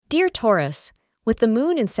Dear Taurus, with the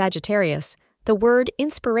moon in Sagittarius, the word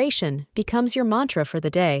inspiration becomes your mantra for the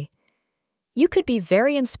day. You could be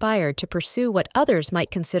very inspired to pursue what others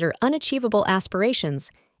might consider unachievable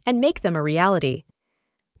aspirations and make them a reality.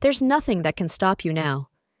 There's nothing that can stop you now.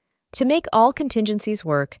 To make all contingencies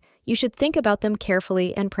work, you should think about them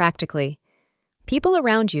carefully and practically. People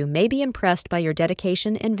around you may be impressed by your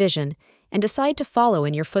dedication and vision and decide to follow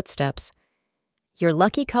in your footsteps. Your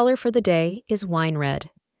lucky color for the day is wine red.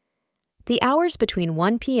 The hours between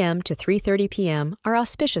 1 p.m. to 3:30 p.m. are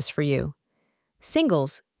auspicious for you.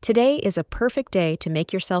 Singles, today is a perfect day to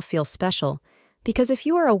make yourself feel special, because if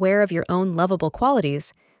you are aware of your own lovable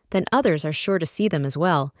qualities, then others are sure to see them as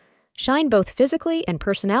well. Shine both physically and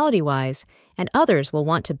personality-wise, and others will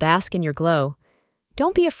want to bask in your glow.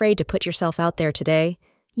 Don't be afraid to put yourself out there today.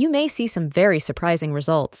 You may see some very surprising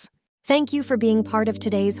results. Thank you for being part of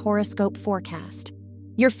today's horoscope forecast.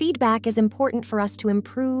 Your feedback is important for us to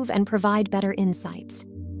improve and provide better insights.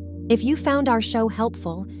 If you found our show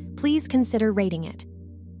helpful, please consider rating it.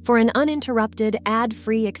 For an uninterrupted,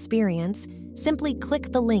 ad-free experience, simply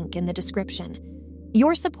click the link in the description.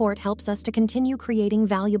 Your support helps us to continue creating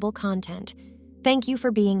valuable content. Thank you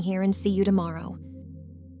for being here and see you tomorrow.